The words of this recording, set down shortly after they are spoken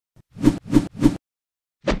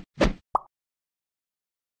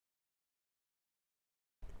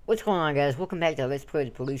What's going on, guys? Welcome back to Let's Play the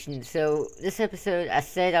Pollution. So, this episode, I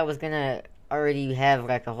said I was gonna already have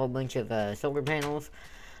like a whole bunch of solar panels,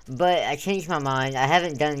 but I changed my mind. I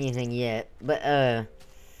haven't done anything yet, but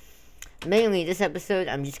mainly this episode,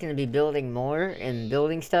 I'm just gonna be building more and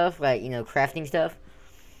building stuff, like, crafting stuff.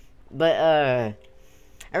 But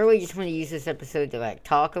I really just want to use this episode to like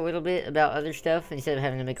talk a little bit about other stuff instead of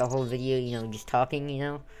having to make a whole video, just talking,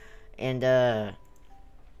 and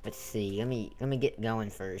let's see. Let me get going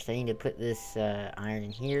first. I need to put this iron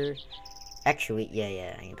in here. Actually,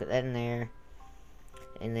 yeah. I can put that in there.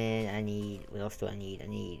 And then I need. What else do I need? I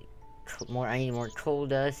need more. I need more coal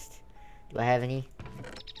dust. Do I have any?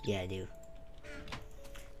 Yeah, I do.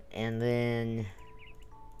 And then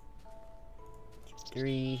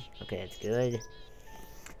 3. Okay, that's good.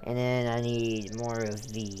 And then I need more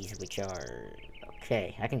of these, which are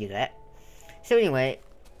okay. I can do that. So anyway,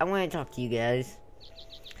 I want to talk to you guys.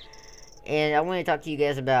 And I want to talk to you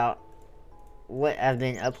guys about what I've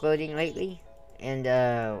been uploading lately.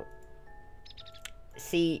 And,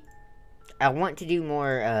 see, I want to do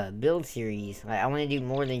more, build series. Like, I want to do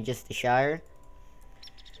more than just the Shire.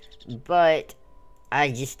 But,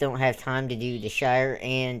 I just don't have time to do the Shire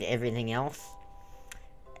and everything else.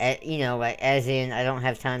 Like, as in, I don't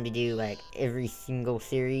have time to do, like, every single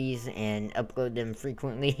series and upload them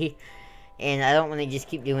frequently. And I don't want to just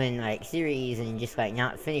keep doing, like, series and just, like,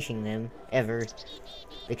 not finishing them, ever.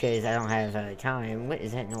 Because I don't have, time. What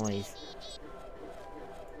is that noise?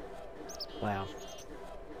 Wow.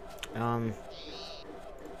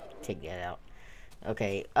 Take that out.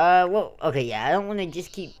 Okay, well, okay, yeah, I don't want to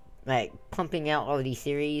just keep, like, pumping out all of these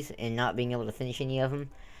series and not being able to finish any of them.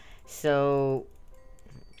 So,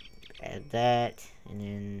 add that, and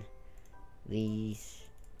then these.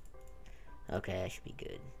 Okay, that should be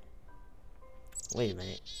good. Wait a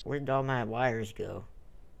minute. Where did all my wires go?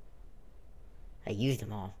 I used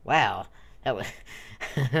them all. Wow. That was...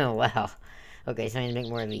 wow. Okay, so I need to make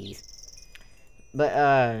more of these.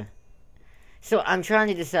 But, so I'm trying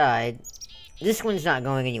to decide... This one's not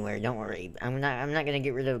going anywhere, don't worry. I'm not gonna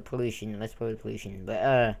get rid of pollution. Let's play with pollution. But,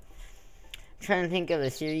 I'm trying to think of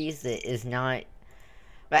a series that is not...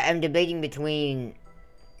 I'm debating between,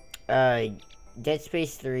 Dead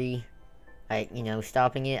Space 3... Like,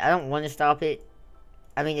 stopping it. I don't want to stop it.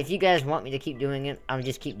 I mean, if you guys want me to keep doing it, I'll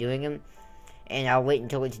just keep doing them. And I'll wait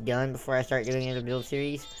until it's done before I start doing another build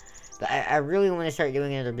series. But I really want to start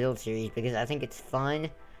doing another build series because I think it's fun.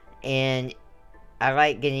 And I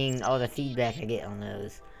like getting all the feedback I get on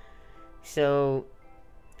those. So,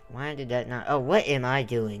 why did that not... Oh, what am I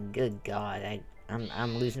doing? Good God.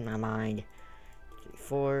 I'm losing my mind. 3,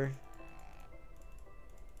 4.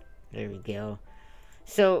 There we go.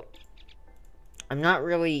 So... I'm not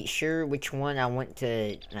really sure which one I want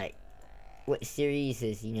to, like, what series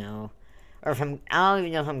is, or if I don't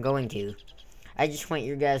even know if I'm going to. I just want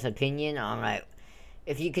your guys' opinion on, like,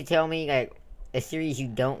 if you could tell me, like, a series you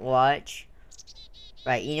don't watch,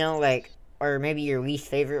 like, like, or maybe your least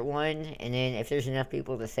favorite one, and then if there's enough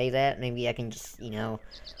people to say that, maybe I can just,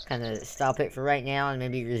 kind of stop it for right now and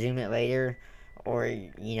maybe resume it later, or,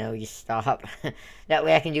 just stop. That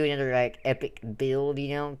way I can do another, like, epic build,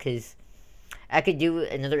 because... I could do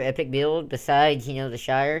another epic build besides, the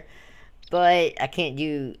Shire, but I can't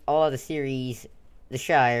do all of the series, the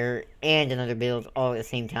Shire, and another build all at the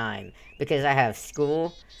same time, because I have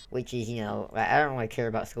school, which is, I don't really care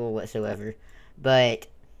about school whatsoever, but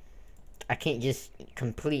I can't just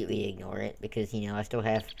completely ignore it, because, I still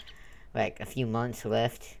have, like, a few months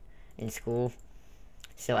left in school,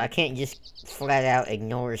 so I can't just flat out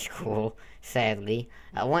ignore school, sadly.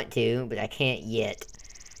 I want to, but I can't yet.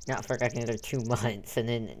 Not for like another 2 months, and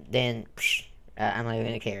then psh, I'm not even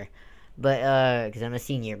gonna care. But, because I'm a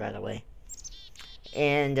senior, by the way.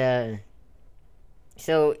 And,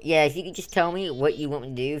 so, yeah, if you could just tell me what you want me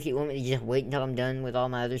to do, if you want me to just wait until I'm done with all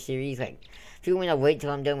my other series, like, if you want me to wait till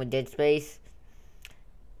I'm done with Dead Space,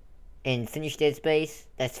 and finish Dead Space,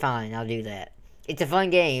 that's fine, I'll do that. It's a fun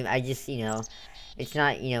game, I just, it's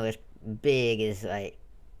not, as big as, like,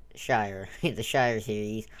 Shire, the Shire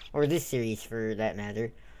series, or this series for that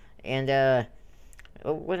matter. And,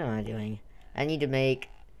 oh, what am I doing? I need to make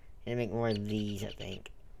more of these, I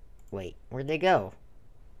think. Wait, where'd they go?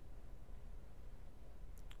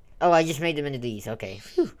 Oh, I just made them into these, okay.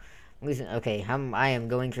 Whew. Okay, I am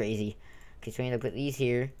going crazy. Okay, so I'm gonna put these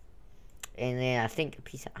here. And then I think a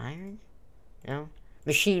piece of iron? No?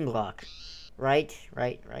 Machine block. Right.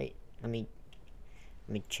 Let me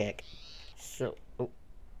check. So, oh,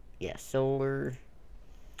 yeah, solar.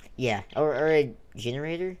 Yeah, or a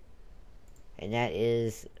generator. And that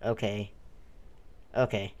is, okay.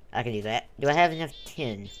 Okay, I can do that. Do I have enough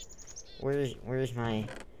tin? Where's my...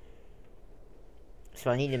 So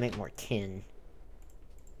I need to make more tin.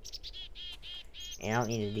 And I don't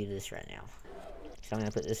need to do this right now. So I'm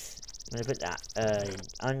gonna put this. I'm gonna put the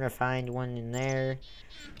unrefined one in there.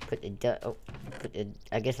 Put the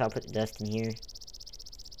I guess I'll put the dust in here.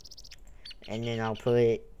 And then I'll put.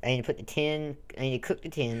 I need to put the tin. I need to cook the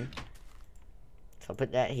tin. So I'll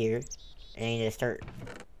put that here. And I need to start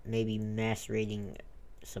maybe macerating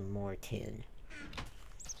some more tin.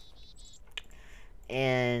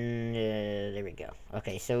 And there we go.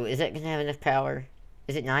 Okay, so is that gonna have enough power?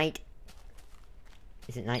 Is it night?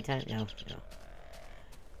 Is it nighttime? No, no.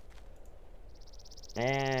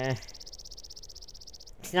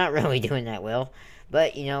 It's not really doing that well.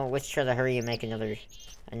 But you know, let's try to hurry and make another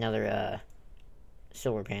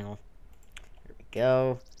solar panel. There we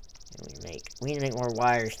go. And we need to make more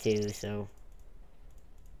wires too, so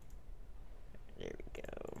there we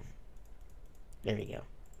go. There we go.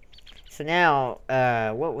 So now,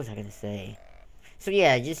 what was I gonna say? So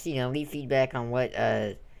yeah, just, you know, leave feedback on what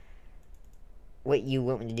you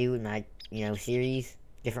want me to do with my, you know, series,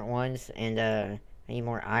 different ones, and I need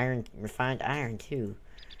more iron, refined iron too.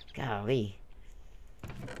 Golly,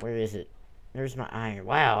 where is it? There's my iron.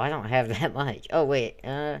 Wow, I don't have that much. Oh wait,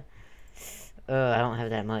 I don't have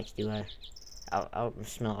that much, do I? I'll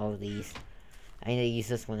smell all of these. I need to use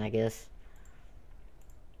this one, I guess.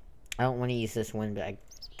 I don't want to use this one, but I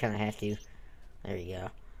kind of have to. There you go.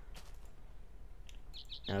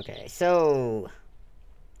 Okay, so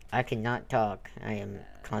I cannot talk. I am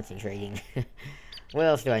concentrating. What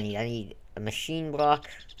else do I need? I need a machine block.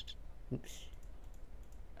 Oops.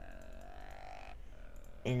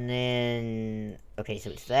 And then, okay, so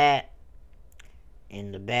it's that,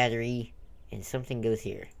 and the battery, and something goes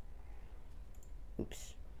here.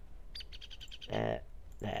 Oops. That.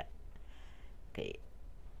 Okay.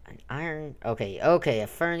 An iron, okay, a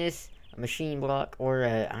furnace, a machine block, or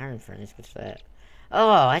a iron furnace. What's that?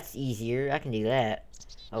 Oh, that's easier. I can do that.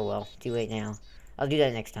 Oh well, too late now. I'll do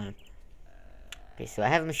that next time. Okay, so I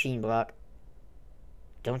have a machine block.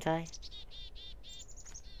 Don't I?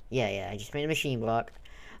 Yeah, I just made a machine block.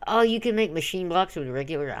 Oh, you can make machine blocks with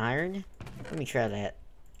regular iron? Let me try that.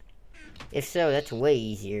 If so, that's way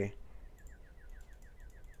easier.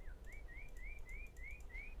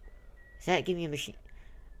 Does that give me a machine?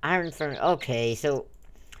 Iron furnace. Okay, so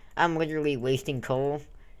I'm literally wasting coal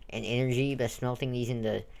and energy by smelting these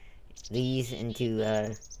into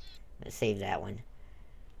let's save that one.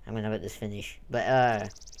 I'm gonna let this finish. But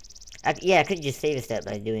I could just save a step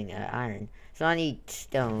by doing iron. So I need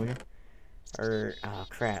stone. Or oh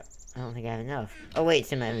crap. I don't think I have enough. Oh wait,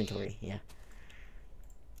 it's in my inventory, yeah.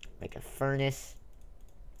 Make a furnace.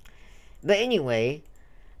 But anyway,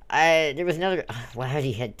 there was another wow, I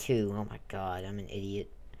already had two. Oh my god, I'm an idiot.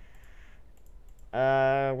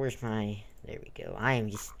 Where's my... There we go. I am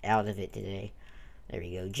just out of it today. There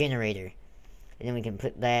we go. Generator. And then we can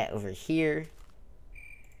put that over here.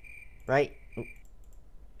 Right? Oop.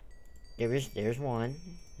 There's one.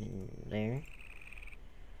 And there.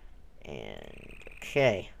 And...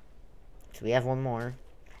 Okay. So we have one more.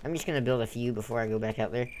 I'm just gonna build a few before I go back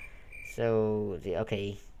out there. So,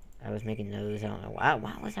 okay. I was making those. I don't know. Why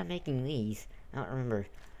was I making these? I don't remember.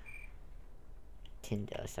 Tin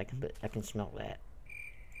dust. I can smelt that.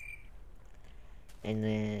 And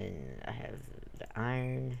then I have the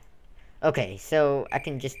iron. Okay, so I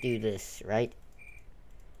can just do this, right?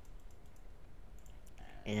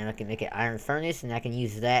 And then I can make an iron furnace, and I can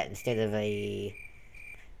use that instead of a...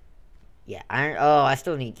 Yeah, iron... Oh, I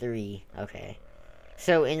still need 3. Okay.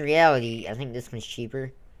 So, in reality, I think this one's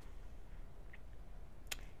cheaper.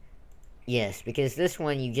 Yes, because this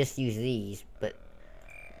one, you just use these, but...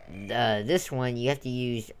 this one, you have to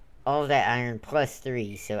use all of that iron plus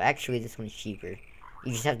 3, so actually this one's cheaper.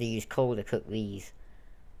 You just have to use coal to cook these.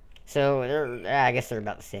 So, I guess they're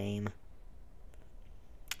about the same.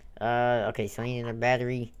 Okay, so I need another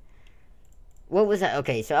battery. What was that?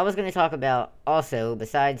 Okay, so I was going to talk about, also,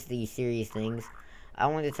 besides these serious things, I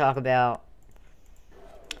wanted to talk about...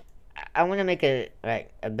 I want to make a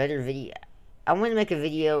better video. I want to make a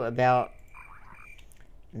video about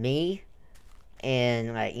me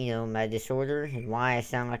and, like, you know, my disorder and why I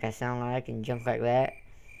sound like and junk like that.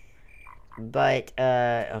 But,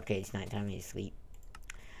 okay, it's nighttime, I need to sleep.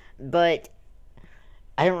 But,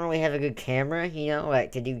 I don't really have a good camera, you know,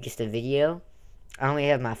 like, to do just a video. I only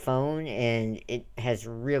have my phone, and it has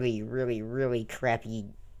really, really, really crappy,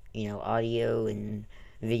 you know, audio and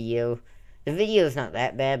video. The video is not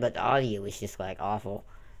that bad, but the audio is just, like, awful.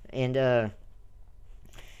 And,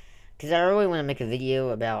 because I really want to make a video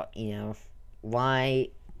about, you know, why,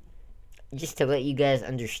 just to let you guys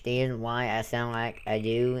understand why I sound like I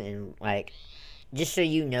do, and, like, just so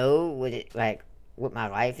you know what what my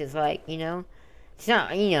life is like, you know? It's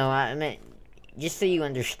not, you know, I mean, just so you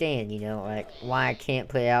understand, you know, like, why I can't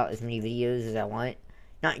put out as many videos as I want.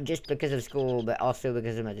 Not just because of school, but also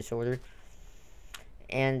because of my disorder.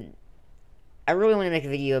 And I really want to make a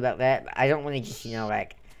video about that, but I don't want to just, you know,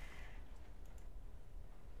 like,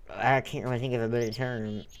 I can't really think of a better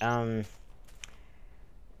term. I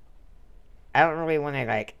don't really want to,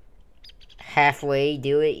 like, halfway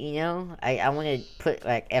do it, you know? I want to put,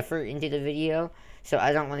 like, effort into the video, so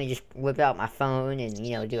I don't want to just whip out my phone and,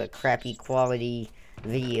 you know, do a crappy quality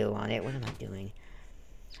video on it. What am I doing?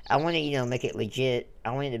 I want to, you know, make it legit.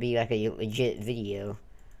 I want it to be, like, a legit video.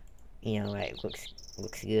 You know, like, looks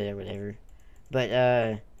good or whatever.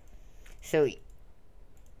 But, so,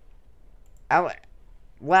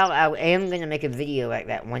 while I am going to make a video like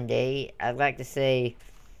that one day, I'd like to say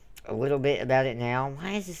a little bit about it now.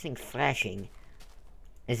 Why is this thing flashing?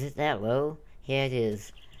 Is it that low? Yeah, it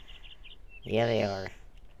is. Yeah, they are.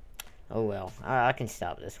 Oh well. I can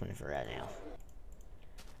stop this one for right now.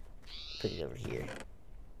 Put it over here.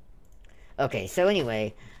 Okay, so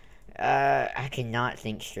anyway, I cannot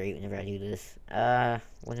think straight whenever I do this.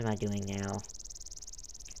 What am I doing now?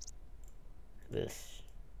 This.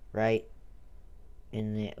 Right?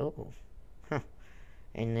 And then, oh. Huh.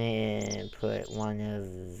 And then put one of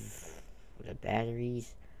the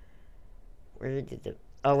batteries. Where did the...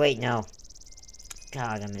 Oh, wait, no.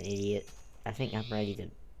 God, I'm an idiot. I think I'm ready to...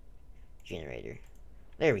 Generator.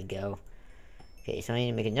 There we go. Okay, so I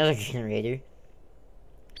need to make another generator.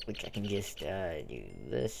 Which I can just, do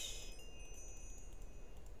this.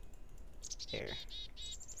 There.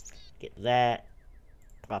 Get that.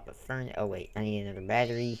 Plop a furnace. Oh, wait, I need another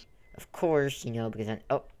battery. Of course, you know, because I...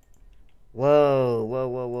 Oh. Whoa, whoa,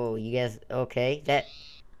 whoa, whoa. You guys, okay? That...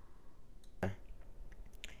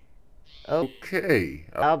 Okay.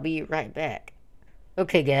 I'll be right back.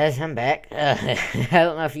 Okay, guys, I'm back. I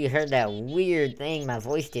don't know if you heard that weird thing my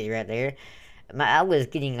voice did right there. I was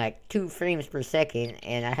getting like 2 frames per second,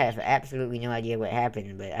 and I have absolutely no idea what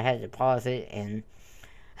happened, but I had to pause it, and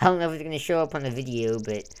I don't know if it's going to show up on the video,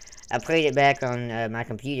 but I played it back on my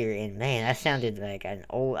computer, and man, I sounded like a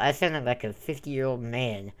 50-year-old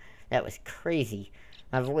man. That was crazy.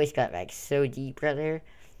 My voice got like so deep right there.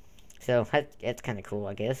 So, that's kind of cool,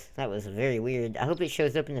 I guess. That was very weird. I hope it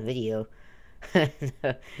shows up in the video.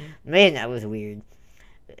 Man, that was weird.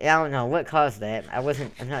 I don't know what caused that.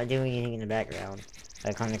 I'm not doing anything in the background,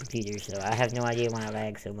 like on the computer, so I have no idea why I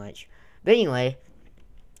lag so much. But anyway,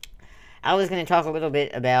 I was going to talk a little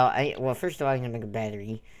bit about, well, first of all, I'm going to make a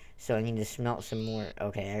battery, so I need to smelt some more.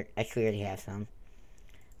 Okay, I actually already have some.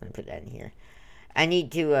 I'm going to put that in here. I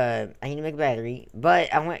need to make a battery,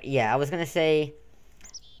 but I was going to say,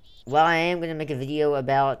 well, I am going to make a video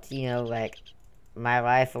about, you know, like, my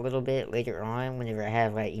life a little bit later on, whenever I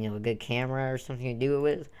have, like, you know, a good camera or something to do it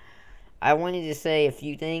with. I wanted to say a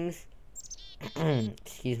few things.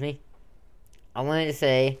 Excuse me. I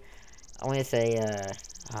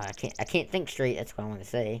can't think straight, that's what I want to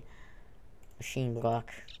say. Machine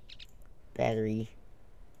block, battery,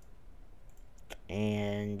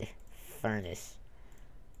 and furnace.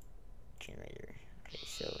 Generator. Okay,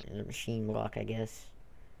 so another machine block, I guess.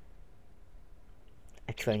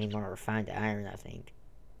 Actually, I need more refined iron, I think.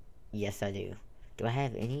 Yes, I do. Do I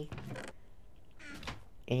have any?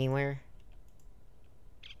 Anywhere?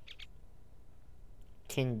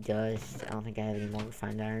 Tin dust. I don't think I have any more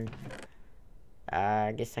refined iron.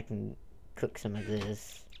 I guess I can cook some of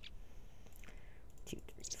this. 2,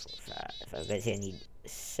 3, 4, 5. I bet I need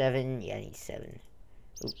 7. Yeah, I need 7.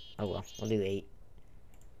 Ooh, oh well, we'll do 8.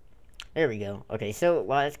 There we go. Okay, so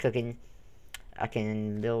while it's cooking, I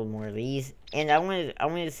can build more of these. And I wanted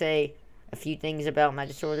to say a few things about my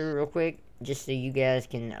disorder real quick, just so you guys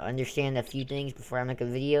can understand a few things before I make a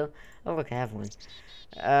video. Oh, look, I have one.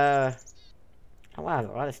 Oh, wow, I have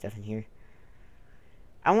a lot of stuff in here.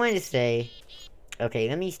 I wanted to say, okay,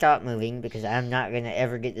 let me stop moving, because I'm not going to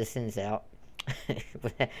ever get this sentence out.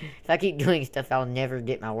 If I keep doing stuff, I'll never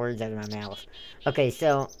get my words out of my mouth. Okay,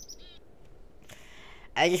 so,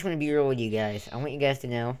 I just want to be real with you guys. I want you guys to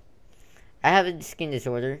know, I have a skin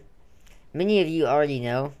disorder. Many of you already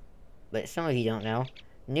know, but some of you don't know.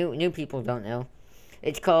 New people don't know.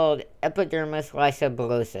 It's called epidermolysis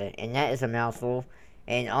bullosa, and that is a mouthful.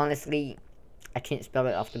 And honestly, I can't spell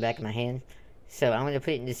it off the back of my hand. So I'm going to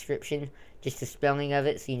put it in the description, just the spelling of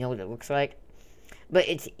it, so you know what it looks like. But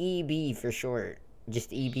it's EB for short.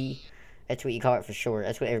 Just EB. That's what you call it for short.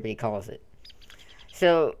 That's what everybody calls it.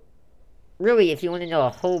 So, really, if you want to know a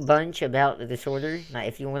whole bunch about the disorder, like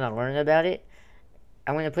if you want to learn about it,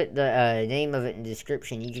 I'm going to put the name of it in the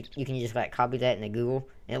description. You can just, like, copy that into Google,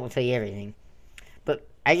 and it will tell you everything. But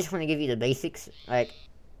I just want to give you the basics, like,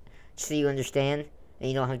 so you understand, and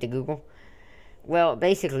you don't have to Google. Well,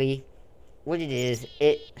 basically, what it is,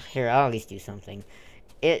 here, I'll at least do something.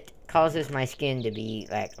 It causes my skin to be,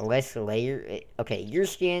 like, less layered. Okay, your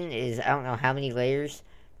skin is, I don't know how many layers.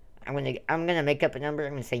 I'm gonna make up a number.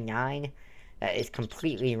 I'm gonna say 9. That is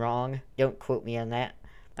completely wrong. Don't quote me on that.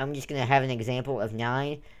 I'm just gonna have an example of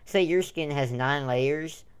 9. Say your skin has 9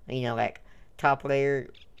 layers. You know, like, top layer,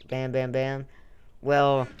 bam, bam, bam.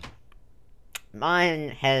 Well, mine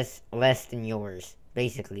has less than yours,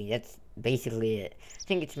 basically. That's basically it. I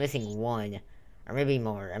think it's missing 1, or maybe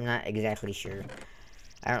more. I'm not exactly sure.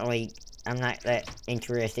 I'm not that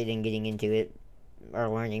interested in getting into it, or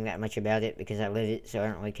learning that much about it, because I live it, so I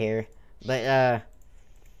don't really care. But,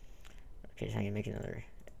 okay, so I can make another.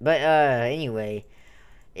 But, anyway,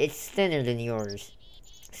 it's thinner than yours.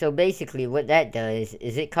 So, basically, what that does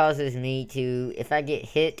is it causes me to, if I get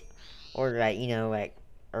hit, or, like, you know, like,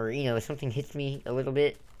 or, you know, if something hits me a little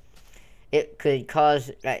bit, it could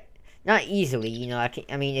cause, like, not easily, you know,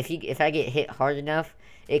 I mean, if I get hit hard enough,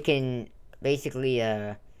 it can basically,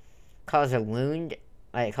 cause a wound,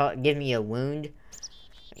 like, give me a wound,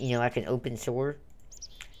 you know, like an open sore,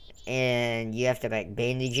 and you have to, like,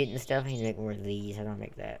 bandage it and stuff. I need to make more of these. I don't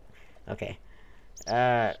make that. Okay.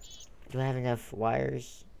 Do I have enough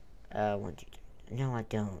wires? 1, 2, 3. No, I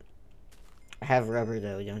don't. I have rubber,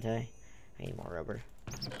 though, don't I? I need more rubber.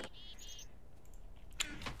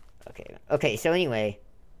 Okay, so anyway,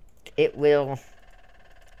 it will,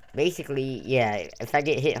 basically, yeah, if I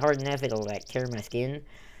get hit hard enough, it'll, like, tear my skin.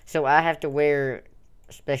 So I have to wear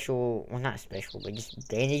special, well, not special, but just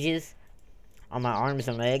bandages on my arms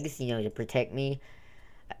and legs, you know, to protect me,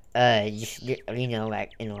 just, you know,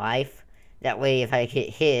 like, in life. That way, if I get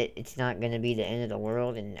hit, it's not gonna be the end of the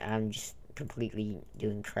world, and I'm just completely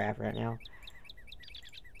doing crap right now.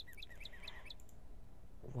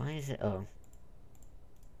 Why is it, oh.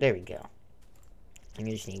 There we go. I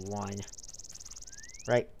just need 1.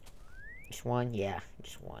 Right? Just 1? Yeah,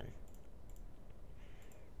 just 1.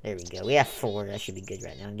 There we go. We have 4. That should be good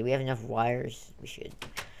right now. Do we have enough wires? We should.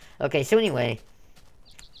 Okay, so anyway.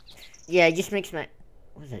 Yeah, it just makes my...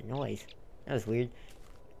 What was that noise? That was weird.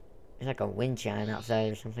 There's like a wind chime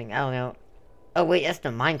outside or something. I don't know. Oh, wait, that's the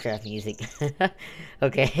Minecraft music.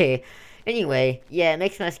 Okay. Anyway, yeah, it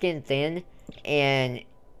makes my skin thin. And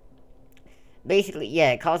basically,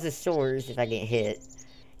 yeah, it causes sores if I get hit.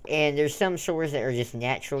 And there's some sores that are just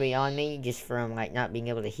naturally on me, just from, like, not being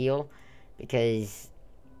able to heal. Because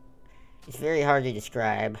it's very hard to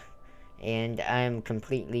describe, and I'm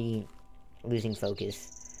completely losing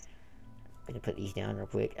focus. I'm gonna put these down real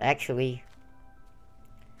quick. Actually,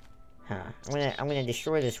 I'm gonna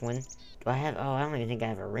destroy this one. Do I have? Oh, I don't even think I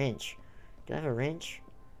have a wrench. Do I have a wrench?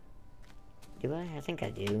 Do I? I think I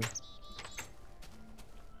do.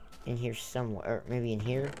 In here somewhere, or maybe in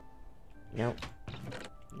here. Nope.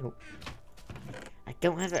 Nope. I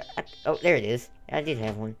don't have a. Oh, there it is. I did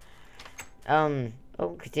have one. Oh,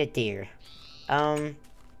 that deer. Man,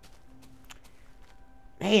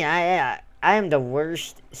 I am the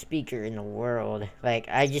worst speaker in the world. Like,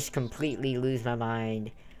 I just completely lose my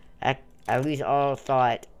mind. I lose all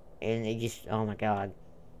thought, and it just, oh my god.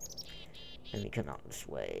 Let me come out this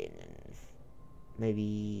way, and then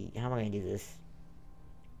maybe, how am I gonna do this?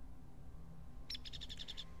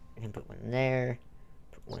 I can put one there,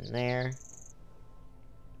 put one there.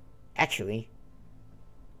 Actually,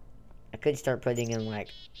 I could start putting them, like,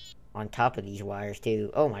 on top of these wires,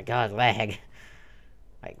 too. Oh my god, lag.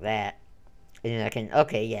 Like that. And then I can,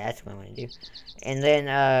 okay, yeah, that's what I want to do. And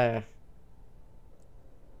then,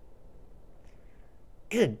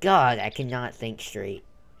 good god, I cannot think straight.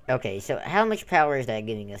 Okay, so how much power is that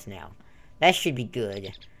giving us now? That should be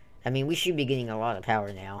good. I mean, we should be getting a lot of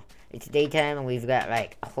power now. It's daytime, and we've got,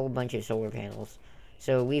 like, a whole bunch of solar panels.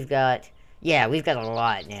 So we've got, yeah, we've got a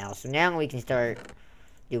lot now. So now we can start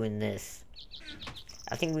doing this.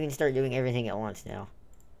 I think we can start doing everything at once now.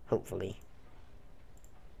 Hopefully.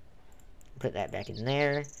 Put that back in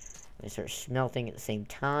there. I'm gonna start smelting at the same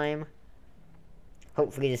time.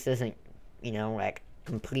 Hopefully this doesn't, you know, like,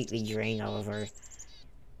 completely drain all of our...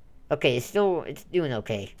 Okay, it's doing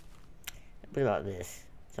okay. What about this?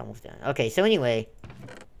 It's almost done. Okay, so anyway.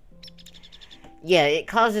 Yeah, it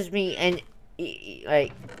causes me, and,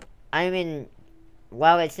 like, I'm in...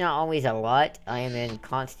 While it's not always a lot, I am in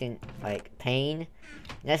constant, like, pain.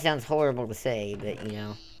 That sounds horrible to say, but, you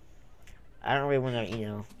know, I don't really want to, you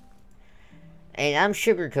know. And I'm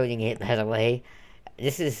sugarcoating it, by the way.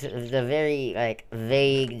 This is the very, like,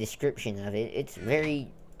 vague description of it. It's very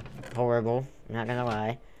horrible, I'm not gonna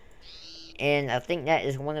lie. And I think that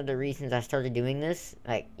is one of the reasons I started doing this,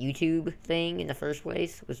 like, YouTube thing in the first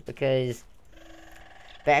place, was because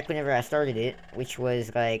back whenever I started it, which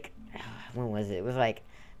was, like, when was it? It was, like,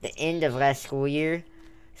 the end of last school year,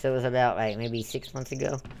 so it was about, like, maybe 6 months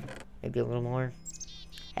ago, maybe a little more.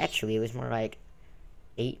 Actually, it was more like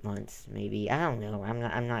 8 months, maybe. I don't know.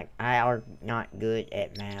 I are not good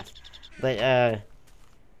at math. But,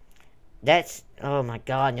 that's, oh my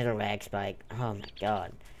god, another lag spike. Oh my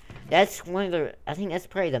god. That's one of the, I think that's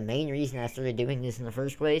probably the main reason I started doing this in the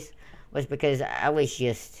first place, was because I was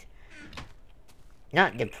just,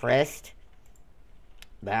 not depressed,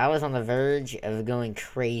 but I was on the verge of going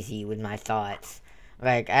crazy with my thoughts.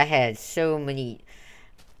 Like, I had so many,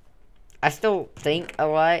 I still think a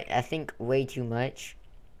lot. I think way too much.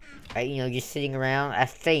 You know, just sitting around, I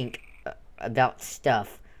think about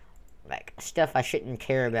stuff. Like, stuff I shouldn't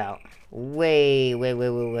care about.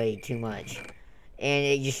 Way too much. And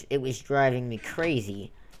it was driving me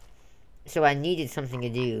crazy. So I needed something to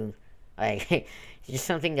do. Like, just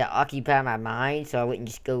something to occupy my mind so I wouldn't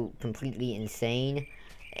just go completely insane.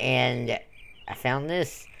 And I found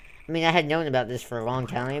this. I mean, I had known about this for a long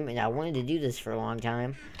time, and I wanted to do this for a long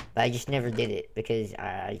time, but I just never did it, because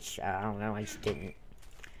I don't know, I just didn't.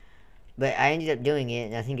 But I ended up doing it,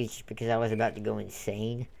 and I think it's just because I was about to go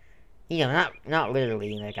insane. You know, not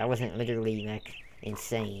literally, like, I wasn't literally, like,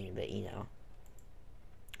 insane, but, you know.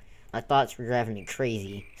 My thoughts were driving me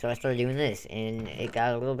crazy, so I started doing this, and it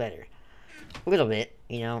got a little better. A little bit,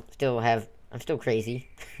 you know, I'm still crazy.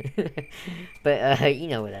 But, you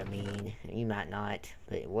know what I mean. You might not,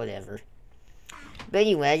 but whatever. But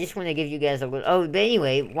anyway, I just want to give you guys a little... Oh, but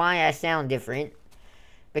anyway, why I sound different.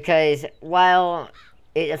 Because while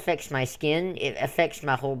it affects my skin, it affects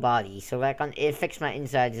my whole body. So, like, it affects my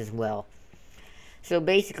insides as well. So,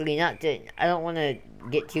 basically, I don't want to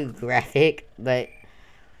get too graphic, but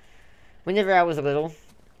whenever I was little,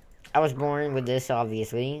 I was born with this,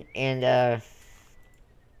 obviously, and,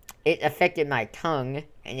 it affected my tongue,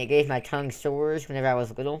 and it gave my tongue sores whenever I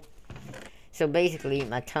was little. So basically,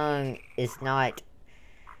 my tongue is not,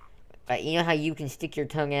 like, you know how you can stick your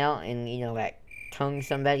tongue out and, you know, like, tongue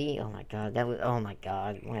somebody? Oh my god, oh my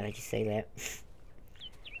god, why did I just say that?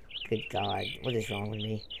 Good god, what is wrong with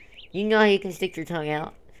me? You know how you can stick your tongue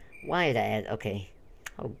out? Why did I add, okay.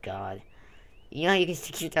 Oh god. You know how you can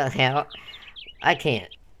stick your tongue out? I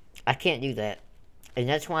can't do that. And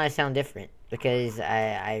that's why I sound different. Because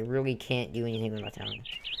I really can't do anything with my tongue.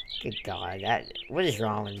 Good god, what is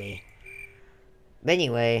wrong with me? But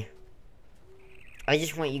anyway, I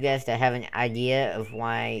just want you guys to have an idea of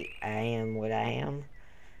why I am what I am.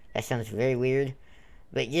 That sounds very weird.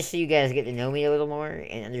 But just so you guys get to know me a little more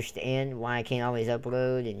and understand why I can't always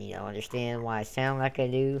upload and, you know, understand why I sound like I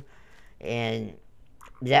do. And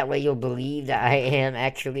that way you'll believe that I am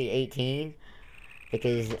actually 18.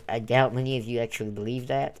 Because I doubt many of you actually believe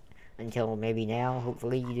that. Until maybe now,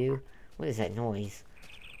 hopefully you do. What is that noise?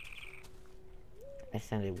 That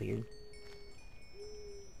sounded weird.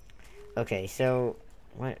 Okay, so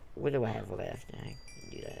what do I have left? I can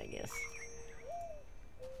do that, I guess.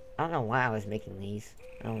 I don't know why I was making these.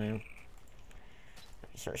 I don't know.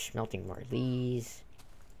 Start smelting more of these.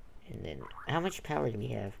 And then, how much power do we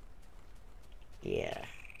have? Yeah.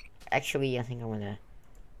 Actually, I think I want to...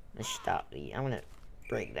 Let's stop the... I want to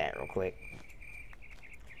break that real quick.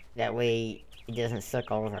 That way, it doesn't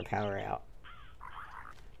suck all of our power out.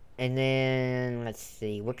 And then, let's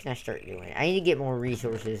see. What can I start doing? I need to get more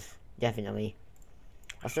resources. Definitely.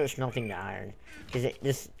 I'll start smelting the iron.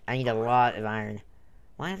 Because I need a lot of iron.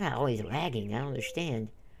 Why am I always lagging? I don't understand.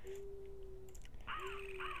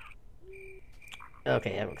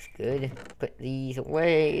 Okay, that looks good. Put these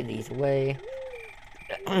away. These away.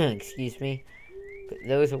 Excuse me. Put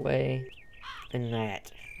those away. And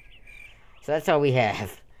that. So that's all we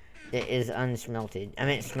have. That is unsmelted. I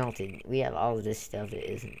mean, smelted. We have all of this stuff that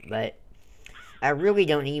isn't. But I really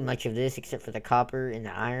don't need much of this except for the copper and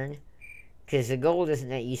the iron. Because the gold isn't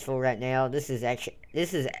that useful right now. This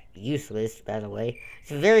is useless, by the way.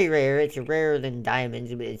 It's very rare. It's rarer than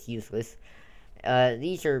diamonds, but it's useless.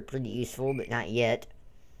 These are pretty useful, but not yet.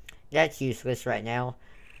 That's useless right now.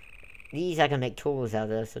 These I can make tools out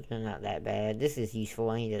of, so they're not that bad. This is useful.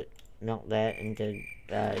 I need to melt that into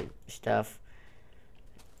stuff.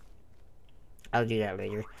 I'll do that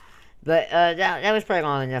later. But that was probably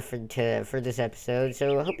long enough for this episode.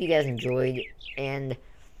 So I hope you guys enjoyed, and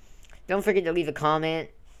don't forget to leave a comment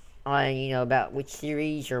on, you know, about which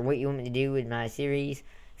series or what you want me to do with my series.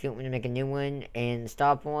 If you want me to make a new one and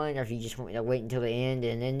stop one, or if you just want me to wait until the end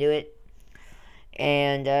and then do it.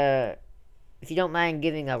 And if you don't mind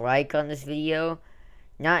giving a like on this video,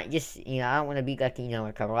 Not just, I don't want to be like,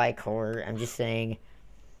 like a like horror. I'm just saying,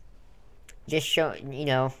 just show,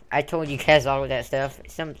 I told you guys all of that stuff.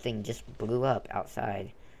 Something just blew up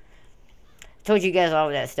outside. Told you guys all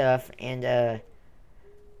of that stuff, and,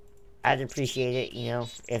 I'd appreciate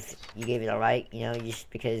it, if you gave it a like, just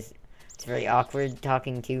because it's very awkward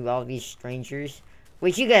talking to all these strangers.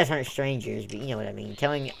 Which, you guys aren't strangers, but you know what I mean.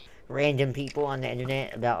 Telling random people on the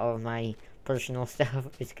internet about all of my personal stuff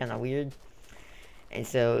is kind of weird. And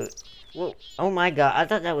so, well, oh my god, I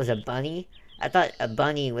thought that was a bunny. I thought a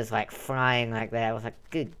bunny was, like, flying like that. I was like,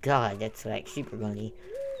 good god, that's, like, super bunny.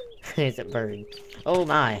 It's a bird. Oh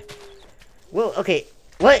my. Well, okay,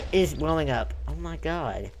 what is blowing up? Oh my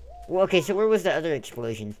god. Well, okay, so where was the other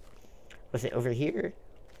explosion? Was it over here?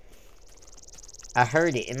 I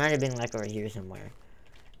heard it. It might have been, like, over here somewhere.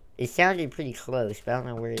 It sounded pretty close, but I don't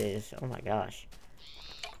know where it is. Oh my gosh.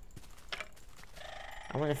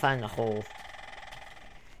 I want to find the hole.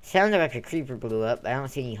 Sounded like a creeper blew up, but I don't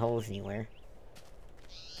see any holes anywhere.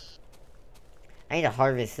 I need to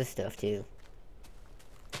harvest this stuff, too.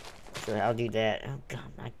 So I'll do that. Oh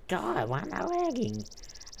god, my god, why am I lagging?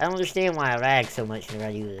 I don't understand why I lag so much whenever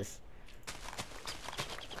I do this.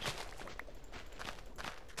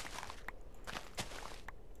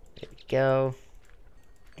 There we go.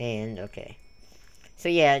 And, okay. So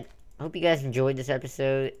yeah, I hope you guys enjoyed this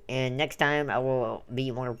episode. And next time, I will be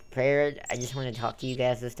more prepared. I just want to talk to you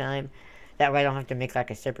guys this time. That way I don't have to make, like,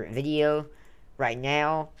 a separate video right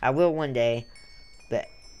now. I will one day. But,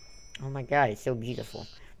 oh my god, it's so beautiful.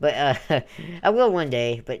 But, I will one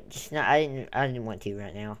day, but just not, I didn't want to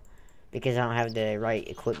right now. Because I don't have the right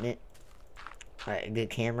equipment. Right, a good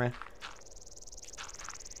camera.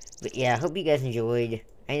 But yeah, I hope you guys enjoyed.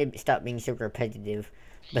 I need to stop being so repetitive.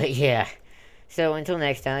 But yeah. So, until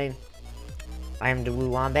next time, I am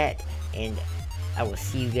DaBlueWombat, and I will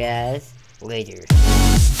see you guys later.